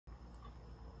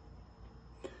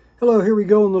Hello, here we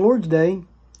go on the Lord's Day,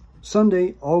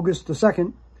 Sunday, August the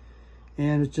 2nd.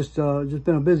 And it's just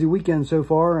been a busy weekend so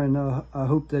far, and I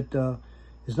hope that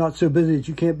it's not so busy that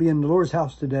you can't be in the Lord's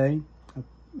house today. I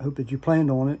hope that you planned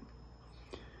on it.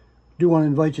 I do want to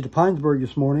invite you to Pinesburg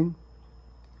this morning.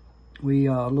 We,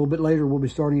 a little bit later, we'll be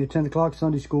starting at 10 o'clock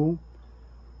Sunday school,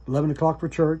 11 o'clock for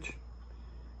church.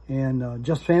 And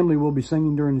Just Family will be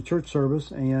singing during the church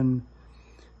service, and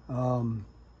I'll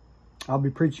be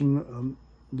preaching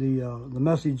the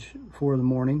message for the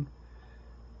morning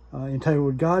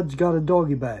entitled God's Got a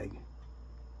Doggy Bag.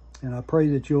 And I pray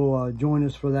that you'll join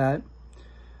us for that.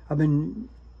 I've been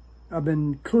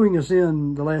cluing us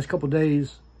in the last couple of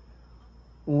days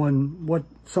on what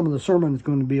some of the sermon is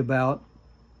going to be about.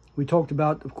 We talked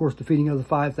about, of course, the feeding of the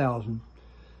 5,000,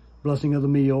 blessing of the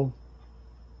meal,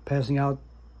 passing out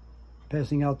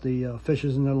the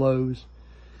fishes and the loaves,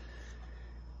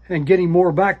 and getting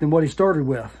more back than what he started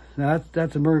with. Now,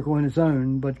 that's a miracle in its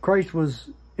own, but Christ was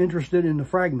interested in the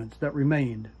fragments that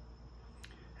remained.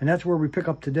 And that's where we pick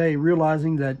up today,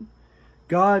 realizing that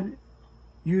God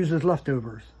uses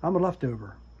leftovers. I'm a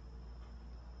leftover.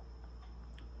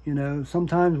 You know,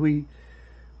 sometimes we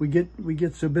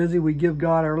get so busy we give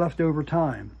God our leftover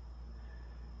time.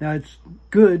 Now, it's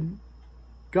good.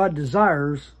 God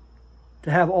desires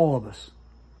to have all of us.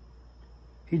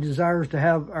 He desires to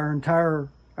have our entire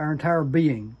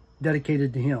being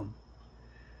dedicated to him.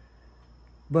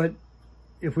 But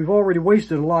if we've already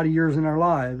wasted a lot of years in our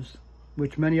lives,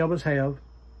 which many of us have,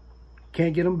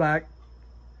 can't get them back.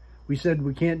 We said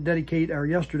we can't dedicate our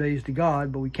yesterdays to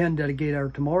God, but we can dedicate our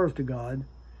tomorrows to God.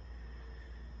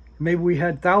 Maybe we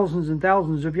had thousands and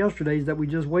thousands of yesterdays that we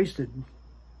just wasted.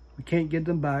 We can't get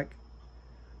them back.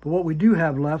 But what we do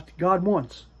have left, God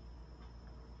wants.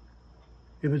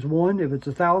 If it's 1, if it's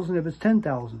 1,000, if it's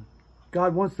 10,000.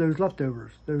 God wants those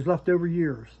leftovers, those leftover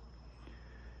years.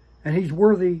 And he's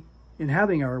worthy in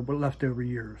having our leftover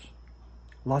years.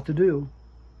 A lot to do,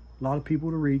 a lot of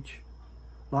people to reach,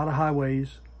 a lot of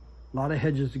highways, a lot of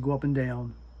hedges to go up and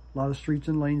down, a lot of streets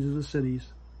and lanes of the cities,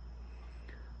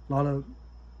 a lot of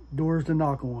doors to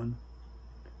knock on.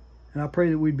 And I pray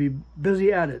that we'd be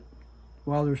busy at it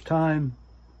while there's time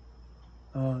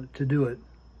to do it.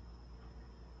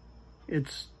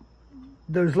 It's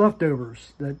those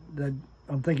leftovers that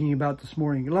I'm thinking about this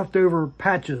morning. Leftover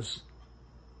patches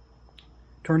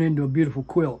turn into a beautiful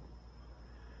quilt.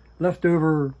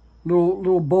 Leftover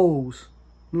little bowls,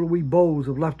 little wee bowls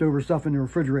of leftover stuff in the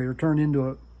refrigerator turn into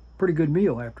a pretty good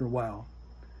meal after a while.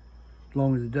 As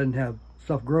long as it doesn't have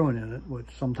stuff growing in it, which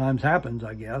sometimes happens,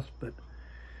 I guess. But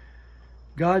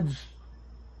God's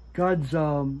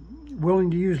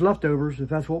willing to use leftovers if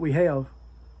that's what we have.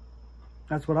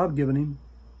 That's what I've given him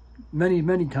many,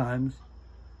 many times.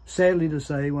 Sadly to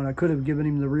say, when I could have given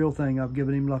him the real thing, I've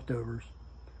given him leftovers.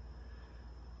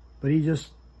 But he just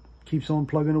keeps on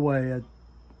plugging away at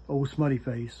old smutty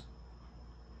face.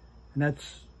 And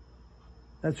that's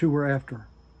who we're after.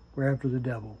 We're after the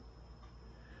devil.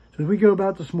 So as we go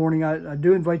about this morning, I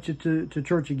do invite you to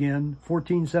church again,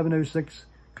 14706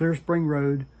 Clear Spring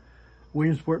Road,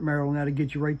 Williamsport, Maryland. That'll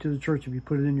get you right to the church if you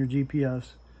put it in your GPS.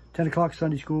 10 o'clock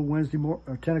Sunday school,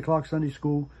 or 10 o'clock Sunday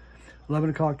school, 11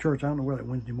 o'clock church. I don't know where that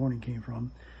Wednesday morning came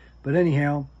from. But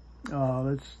anyhow,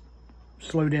 let's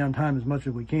slow down time as much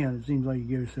as we can. It seems like it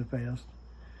goes so fast.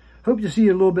 Hope to see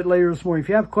you a little bit later this morning. If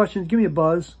you have questions, give me a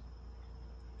buzz.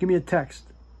 Give me a text.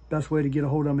 Best way to get a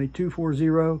hold of me,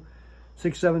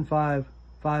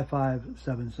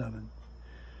 240-675-5577.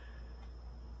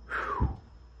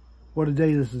 What a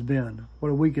day this has been. What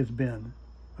a week it's been.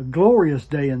 A glorious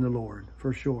day in the Lord,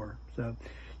 for sure. So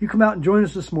you come out and join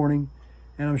us this morning,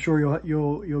 and I'm sure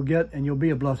you'll get and you'll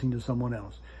be a blessing to someone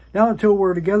else. Now, until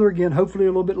we're together again, hopefully a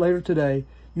little bit later today,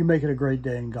 you make it a great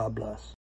day, and God bless.